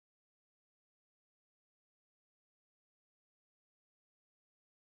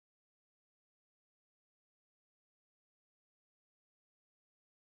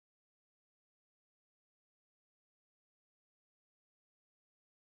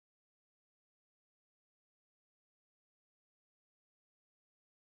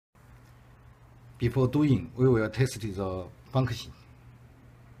Before doing, we will test the function.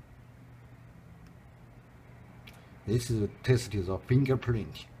 This is test the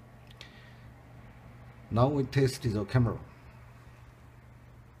fingerprint. Now we test the camera.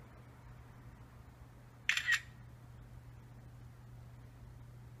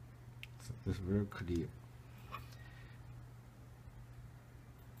 It's very clear.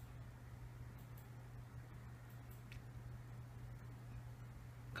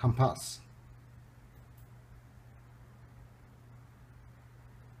 Compass.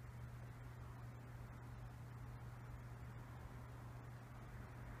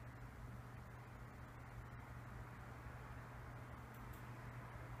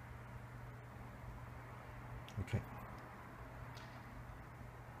 Okay.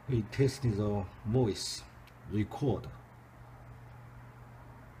 We test the voice record.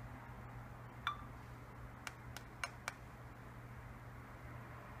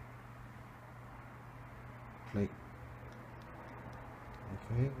 Play.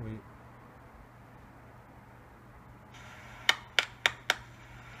 Okay, okay.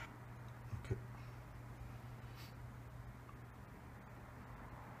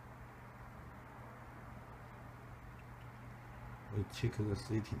 We check the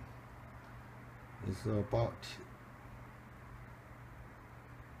setting. It's about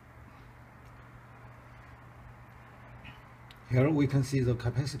here we can see the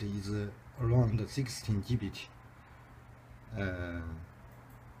capacity is around 16 GB.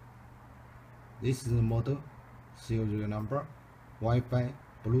 This is the model, serial number, Wi-Fi,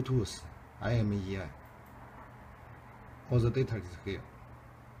 Bluetooth, IMEI. All the data is here.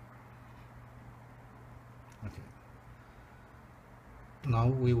 Okay. Now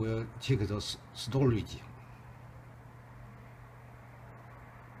we will check the storage.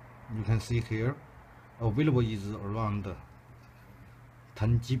 You can see here, available is around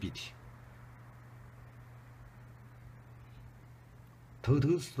 10 GB.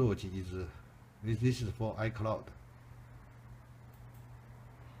 Total storage is this is for iCloud.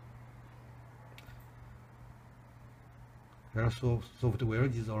 Here software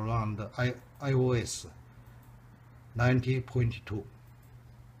is around iOS 90.2.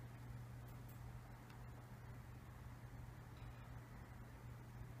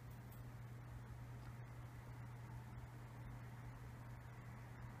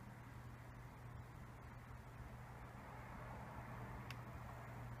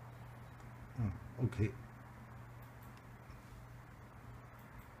 Okay.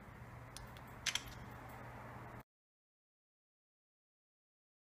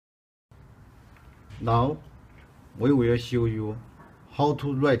 Now we will show you how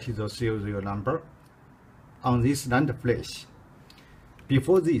to write the serial number on this NAND flash.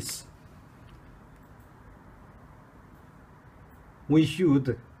 Before this, we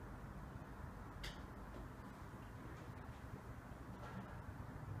should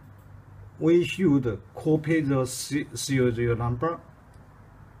copy the serial number,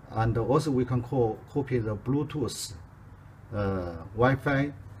 and also we can copy the Bluetooth,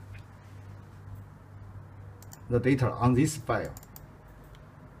 Wi-Fi, the data on this file.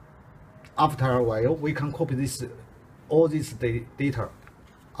 After a while, we can copy all this data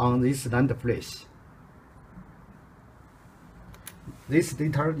on this NAND flash. This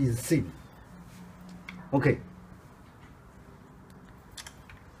data is same. Okay.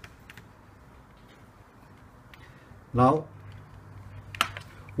 Now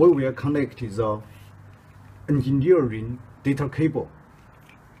we will connect the engineering data cable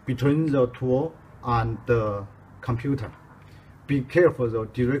between the tool and the computer. Be careful the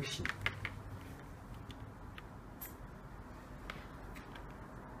direction.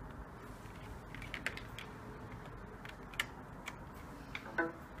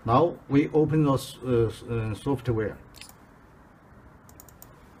 Now we open the software.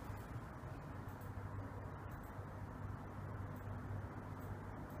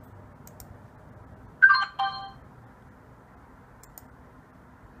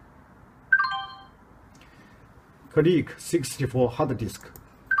 Click 64 hard disk.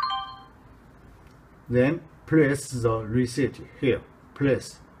 Then press the reset here.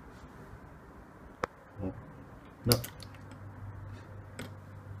 Press. Oh, no.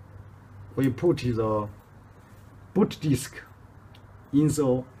 We put the boot disk in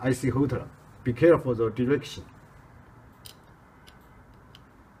the IC holder. Be careful the direction.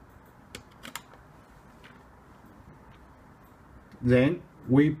 Then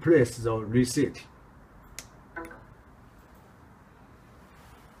we press the reset.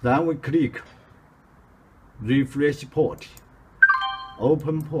 Then we click refresh port,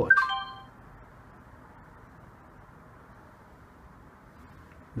 open port.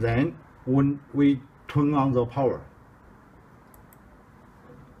 Then when we turn on the power.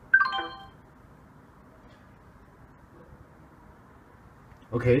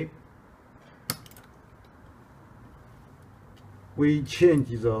 Okay. We change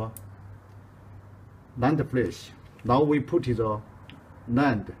the NAND flash. Now we put the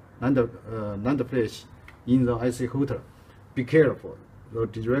NAND flash in the IC holder. Be careful the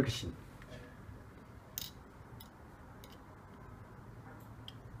direction.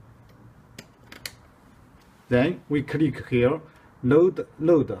 Then we click here, load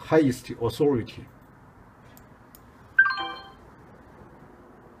highest authority.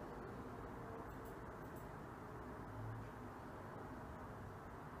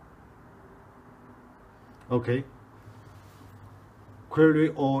 Okay. Query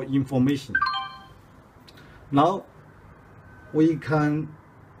all information. Now we can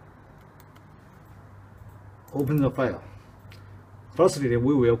open the file. Firstly,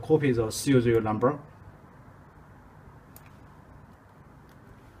 we will copy the serial number.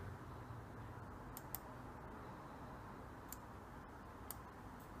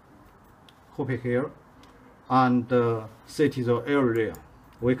 Copy here and set the area.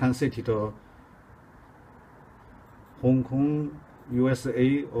 We can set it Hong Kong,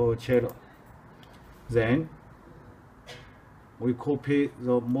 USA or China. Then we copy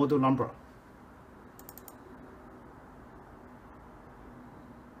the model number.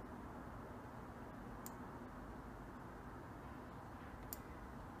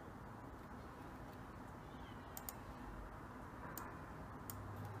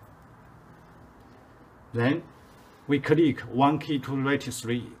 Then we click one key to write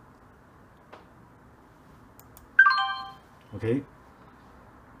 3. Okay.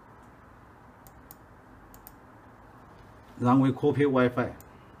 Then we copy Wi-Fi.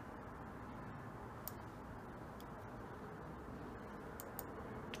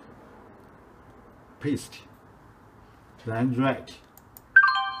 Paste. Then write.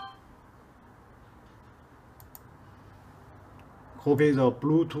 Copy the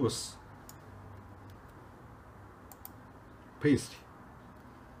Bluetooth. Paste.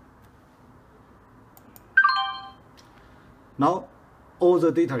 Now all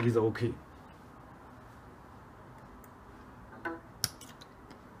the data is okay.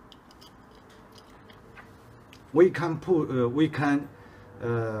 We can put the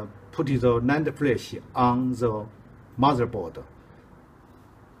NAND flash on the motherboard.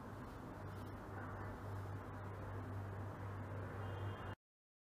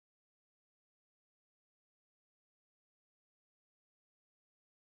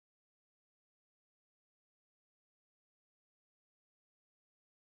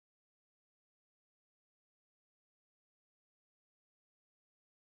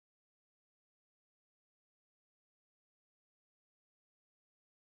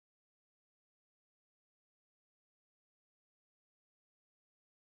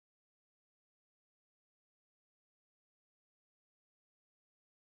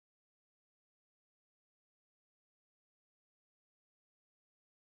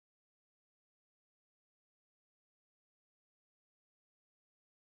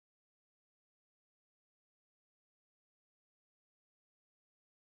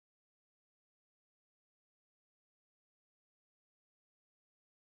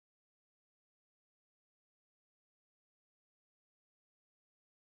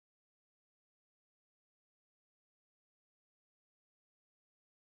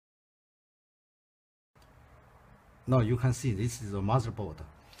 Now you can see this is the motherboard.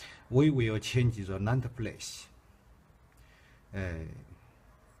 We will change the NAND flash.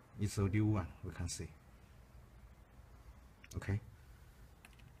 It's a new one, we can see. Okay.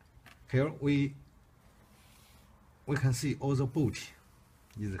 Here we can see all the boot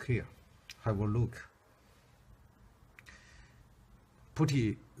is here. Have a look. Put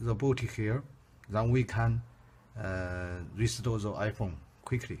the boot here, then we can restore the iPhone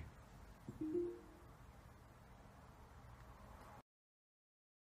quickly.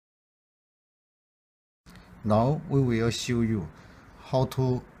 Now we will show you how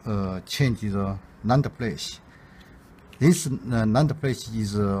to change the NAND flash. This NAND flash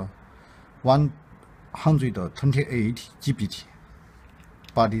is 128 GB,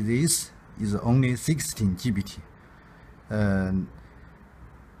 but this is only 16 GB.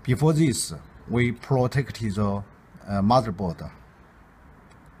 Before this, we protect the motherboard.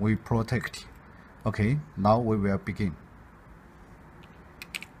 We protect. Okay, now we will begin.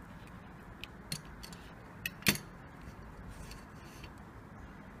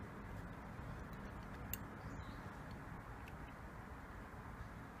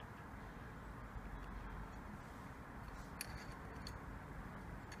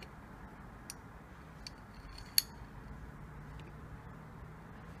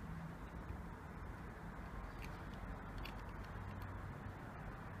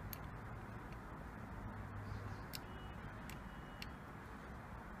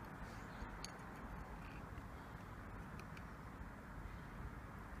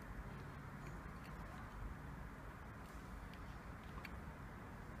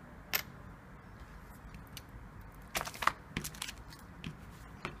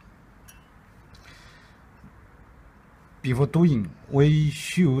 Before doing, we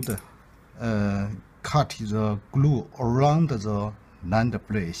should cut the glue around the NAND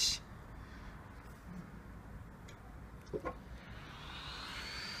flash.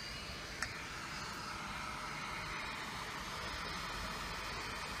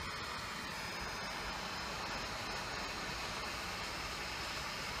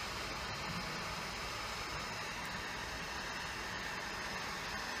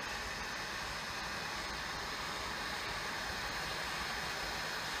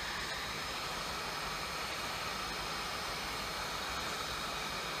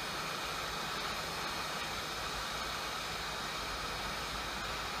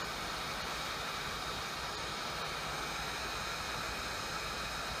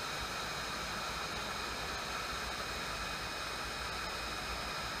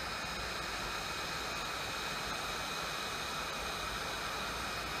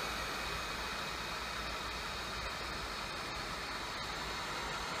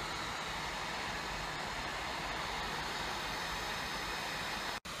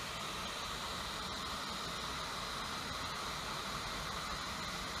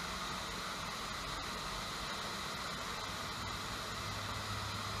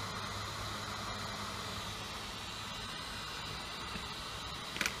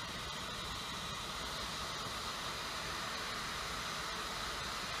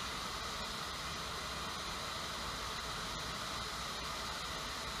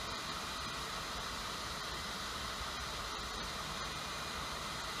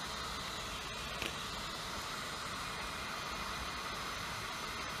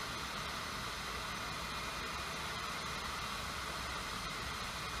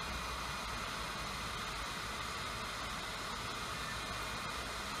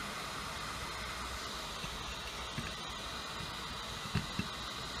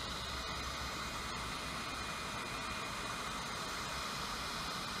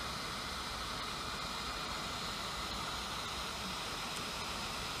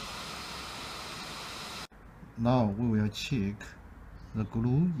 Now we will check the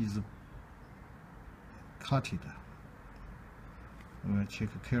glue is cutted. We will check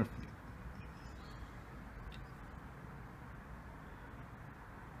carefully.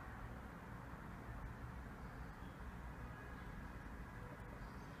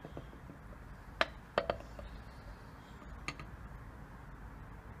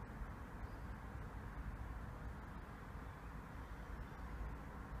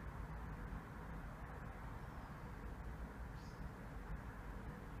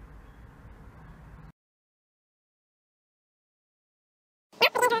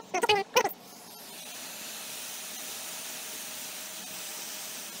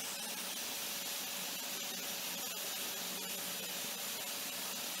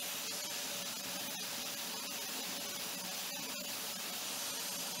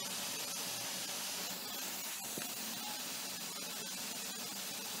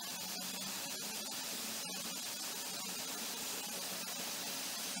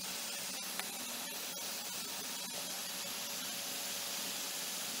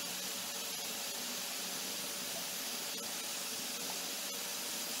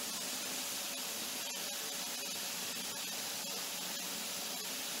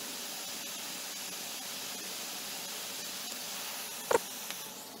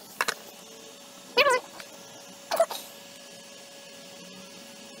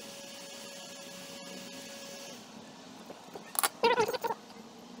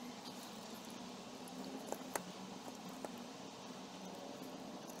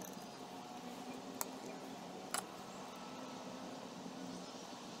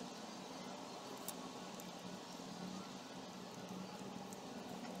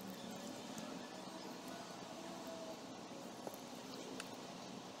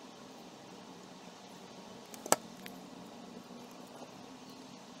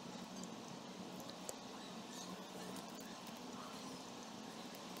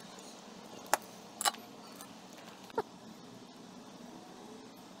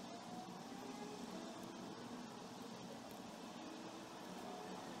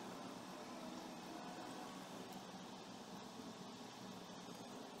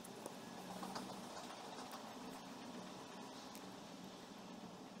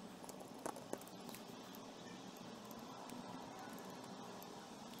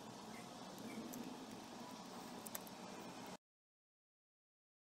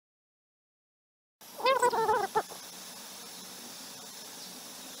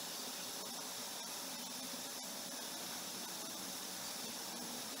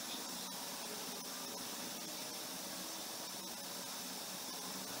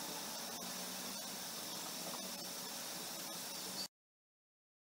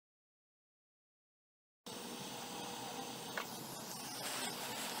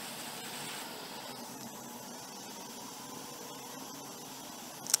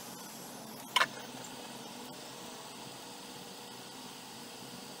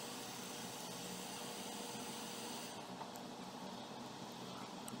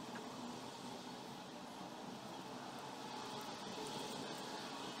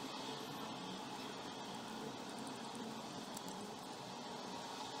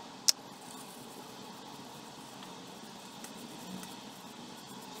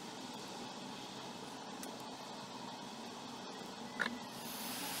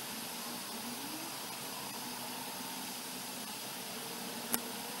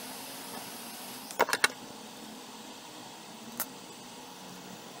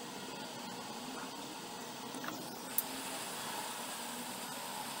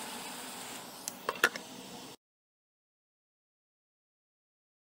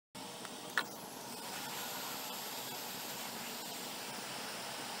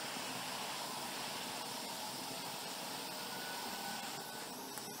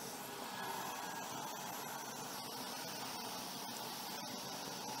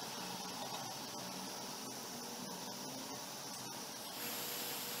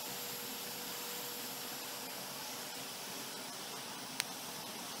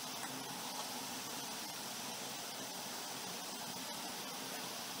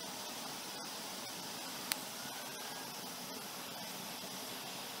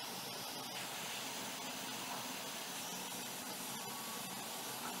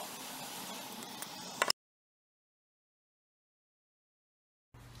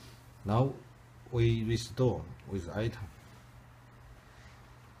 Now we restore with item.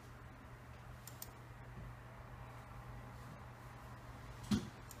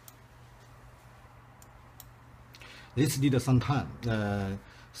 This needs some time,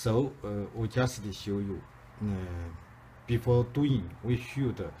 so we just show you. Before doing, we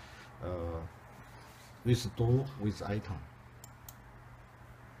should restore with item.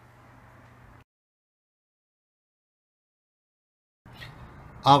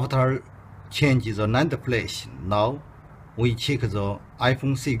 After change the NAND flash, now we check the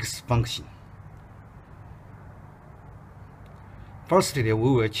iPhone 6 function. Firstly, we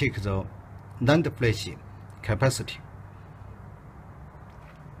will check the NAND flash capacity.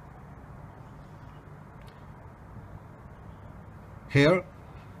 Here,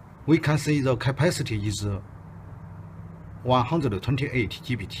 we can see the capacity is 128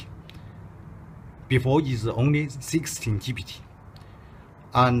 GB. Before is only 16 GB.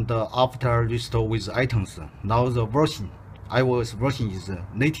 And after restore with items, now the version, iOS version is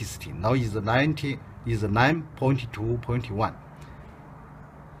latest. Now is 9.2.1.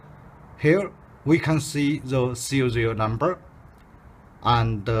 Here we can see the serial number,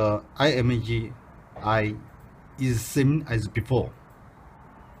 and IMEI is same as before.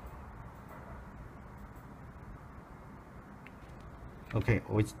 Okay,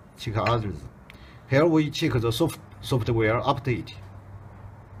 we check others. Here we check the software update.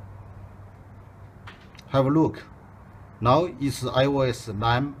 Have a look. Now it's iOS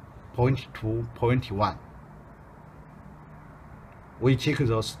 9.2.1. We check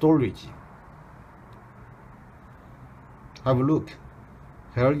the storage. Have a look.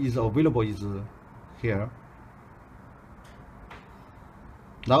 Here is available is here.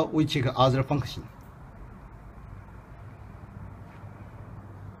 Now we check other function.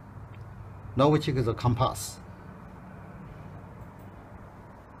 Now we check the compass.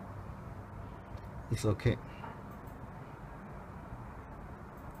 It's okay.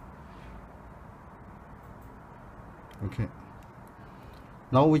 Okay.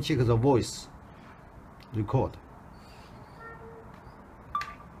 Now we check the voice record.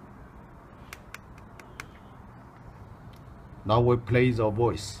 Now we play the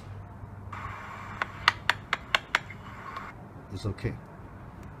voice. It's okay.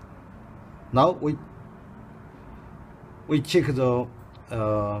 Now we check the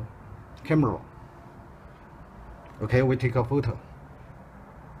camera. Okay, we take a photo.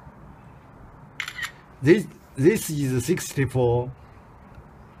 This is a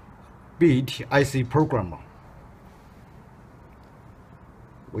 64-bit IC programmer.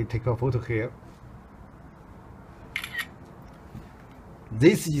 We take a photo here.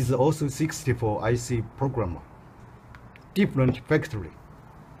 This is also 64 IC programmer. Different factory.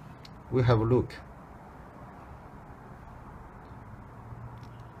 We have a look.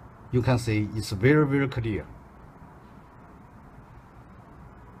 You can see it's very, very clear.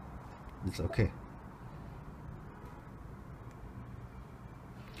 It's okay.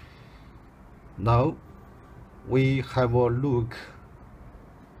 Now we have a look.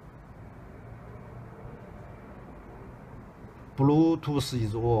 Bluetooth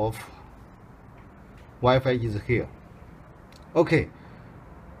is off. Wi-Fi is here. Okay,